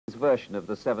version of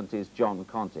the 70s John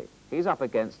Conti. He's up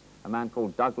against a man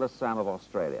called Douglas Sam of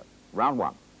Australia. Round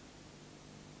one.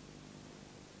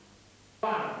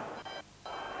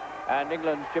 And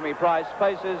England's Jimmy Price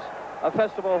faces a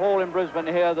festival hall in Brisbane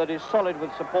here that is solid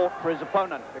with support for his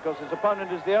opponent, because his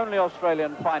opponent is the only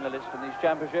Australian finalist in these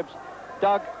championships,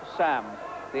 Doug Sam,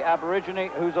 the Aborigine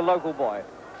who's a local boy.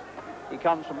 He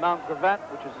comes from Mount Gravatt,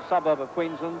 which is a suburb of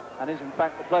Queensland, and is in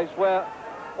fact the place where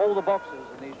all the boxers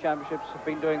in these championships have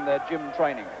been doing their gym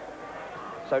training.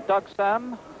 So Doug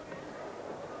Sam,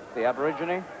 the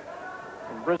Aborigine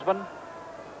from Brisbane,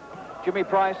 Jimmy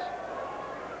Price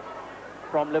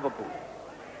from Liverpool.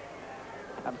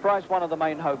 And Price, one of the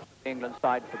main hopes of the England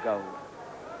side for gold.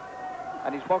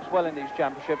 And he's boxed well in these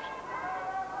championships.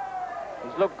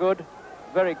 He's looked good,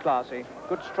 very classy,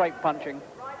 good straight punching,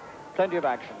 plenty of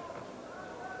action.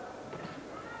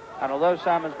 And although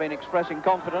Sam has been expressing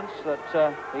confidence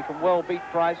that he can well beat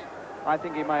Price, I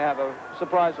think he may have a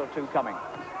surprise or two coming.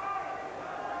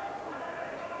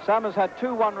 Sam has had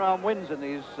 2 one-round wins in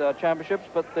these championships,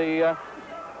 but the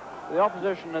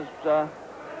opposition has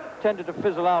tended to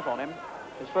fizzle out on him.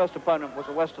 His first opponent was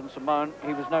a Western Samoan.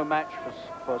 He was no match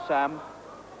for Sam.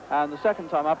 And the second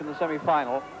time up in the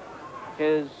semi-final,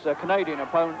 his Canadian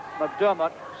opponent,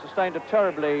 McDermott, sustained a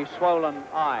terribly swollen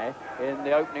eye in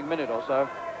the opening minute or so,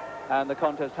 and the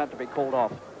contest had to be called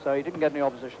off. So he didn't get any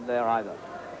opposition there either.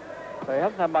 So he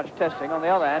hasn't had much testing. On the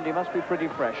other hand, he must be pretty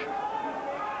fresh.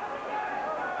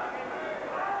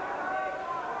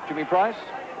 Jimmy Price,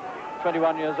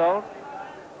 21 years old,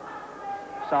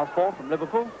 southpaw from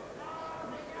Liverpool,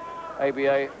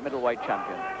 ABA middleweight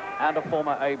champion, and a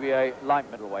former ABA light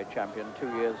middleweight champion 2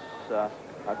 years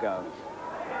ago,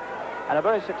 and a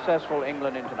very successful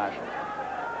England international.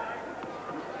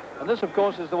 And this, of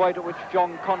course, is the weight at which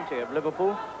John Conti of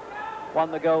Liverpool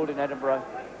won the gold in Edinburgh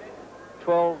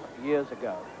 12 years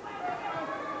ago.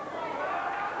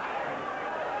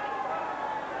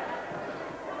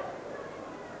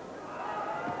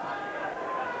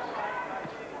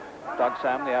 Doug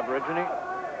Sam, the Aborigine,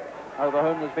 over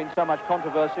whom there's been so much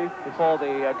controversy before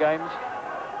the Games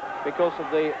because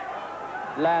of the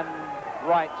land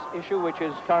rights issue, which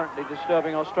is currently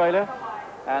disturbing Australia.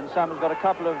 And Sam has got a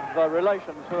couple of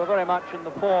relations who are very much in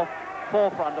the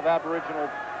forefront of Aboriginal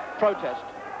protest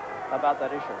about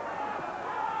that issue.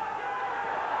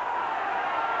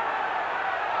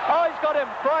 Oh, he's got him.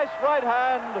 Price, right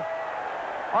hand.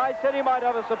 I said he might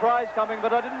have a surprise coming,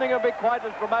 but I didn't think it would be quite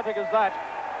as dramatic as that.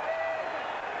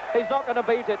 He's not going to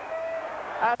beat it.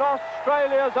 And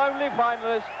Australia's only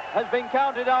finalist has been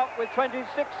counted out with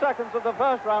 26 seconds of the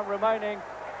first round remaining.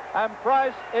 And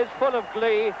Price is full of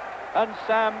glee, and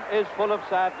Sam is full of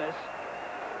sadness.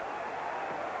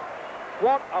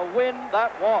 What a win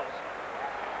that was.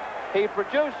 He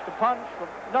produced a punch from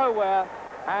nowhere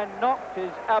and knocked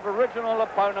his Aboriginal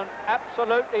opponent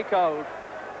absolutely cold.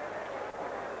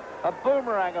 A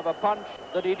boomerang of a punch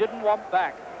that he didn't want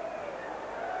back.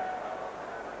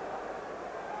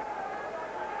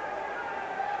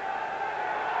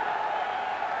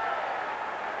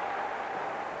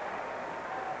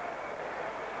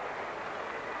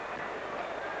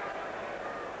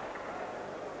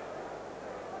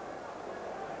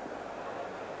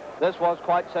 This was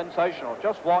quite sensational.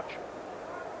 Just watch.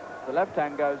 The left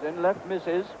hand goes in, left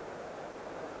misses.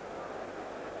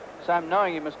 Sam,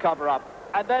 knowing he must cover up,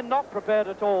 and then not prepared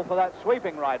at all for that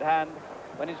sweeping right hand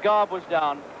when his guard was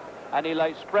down and he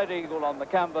lay spread eagle on the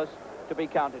canvas to be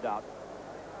counted out.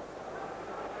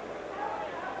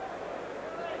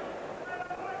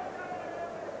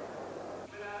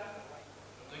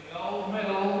 The gold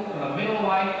medal in the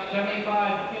middleweight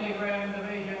 75 kilogram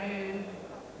division is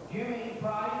Jimmy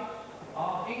Price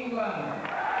of England.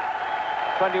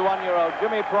 21-year-old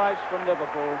Jimmy Price from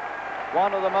Liverpool,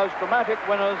 one of the most dramatic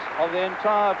winners of the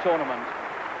entire tournament,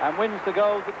 and wins the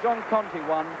gold that John Conti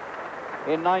won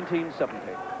in 1970.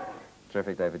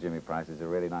 Terrific day for Jimmy Price. He's a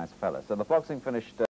really nice fella. So the boxing finished